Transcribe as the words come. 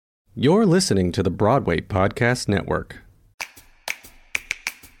You're listening to the Broadway Podcast Network.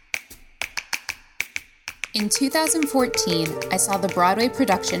 In 2014, I saw the Broadway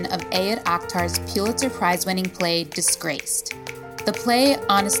production of Ayad Akhtar's Pulitzer Prize-winning play, Disgraced. The play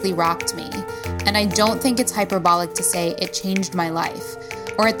honestly rocked me, and I don't think it's hyperbolic to say it changed my life,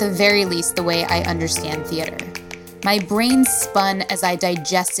 or at the very least, the way I understand theater. My brain spun as I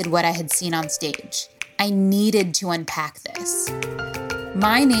digested what I had seen on stage. I needed to unpack this.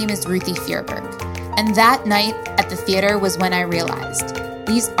 My name is Ruthie Fjerberg, and that night at the theater was when I realized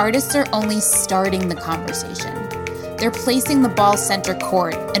these artists are only starting the conversation. They're placing the ball center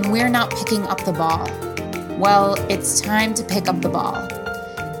court, and we're not picking up the ball. Well, it's time to pick up the ball.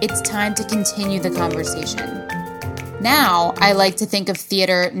 It's time to continue the conversation. Now, I like to think of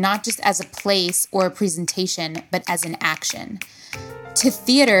theater not just as a place or a presentation, but as an action. To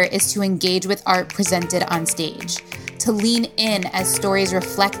theater is to engage with art presented on stage, to lean in as stories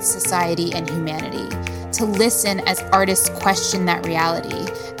reflect society and humanity, to listen as artists question that reality,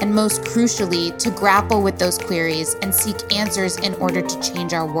 and most crucially, to grapple with those queries and seek answers in order to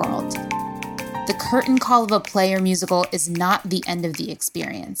change our world. The curtain call of a play or musical is not the end of the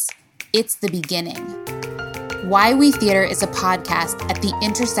experience. It's the beginning. Why We Theater is a podcast at the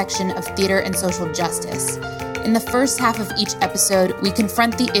intersection of theater and social justice. In the first half of each episode, we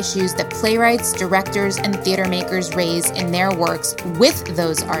confront the issues that playwrights, directors, and theater makers raise in their works with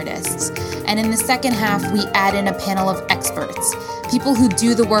those artists. And in the second half, we add in a panel of experts, people who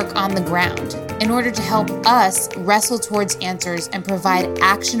do the work on the ground, in order to help us wrestle towards answers and provide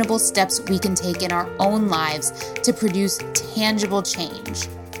actionable steps we can take in our own lives to produce tangible change.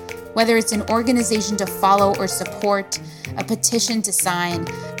 Whether it's an organization to follow or support, a petition to sign,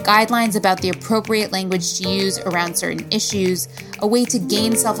 guidelines about the appropriate language to use around certain issues, a way to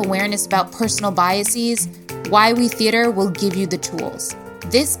gain self-awareness about personal biases, Why We Theater will give you the tools.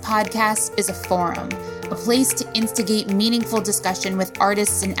 This podcast is a forum, a place to instigate meaningful discussion with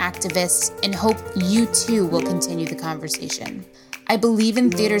artists and activists, and hope you too will continue the conversation. I believe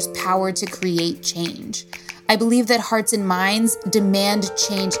in theater's power to create change. I believe that hearts and minds demand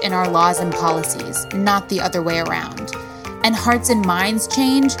change in our laws and policies, not the other way around. And hearts and minds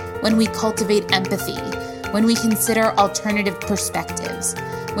change when we cultivate empathy, when we consider alternative perspectives,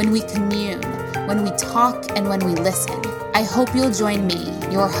 when we commune, when we talk, and when we listen. I hope you'll join me,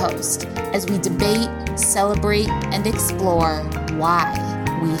 your host, as we debate, celebrate, and explore why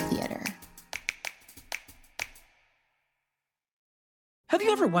we theater. Have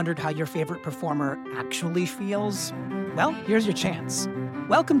you ever wondered how your favorite performer actually feels? Well, here's your chance.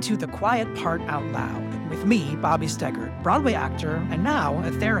 Welcome to The Quiet Part Out Loud with me, Bobby Steggert, Broadway actor and now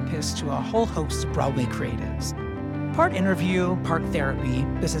a therapist to a whole host of Broadway creatives. Part interview, part therapy,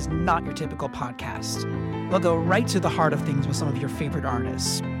 this is not your typical podcast. We'll go right to the heart of things with some of your favorite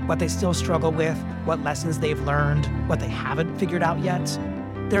artists, what they still struggle with, what lessons they've learned, what they haven't figured out yet.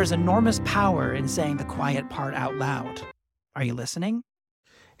 There's enormous power in saying the quiet part out loud. Are you listening?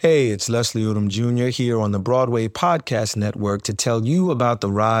 Hey, it's Leslie Odom Jr. here on the Broadway Podcast Network to tell you about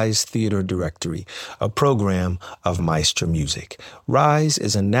the Rise Theater Directory, a program of Maestra Music. Rise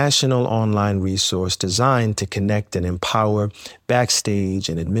is a national online resource designed to connect and empower backstage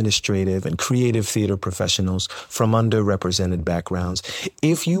and administrative and creative theater professionals from underrepresented backgrounds.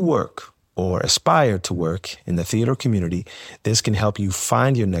 If you work or aspire to work in the theater community, this can help you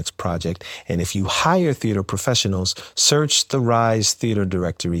find your next project. And if you hire theater professionals, search the Rise Theater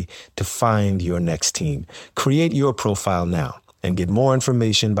Directory to find your next team. Create your profile now and get more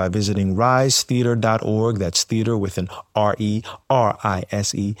information by visiting risetheatre.org. That's theater with an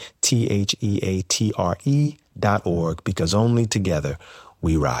RERISETHEATRE.org, because only together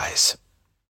we rise.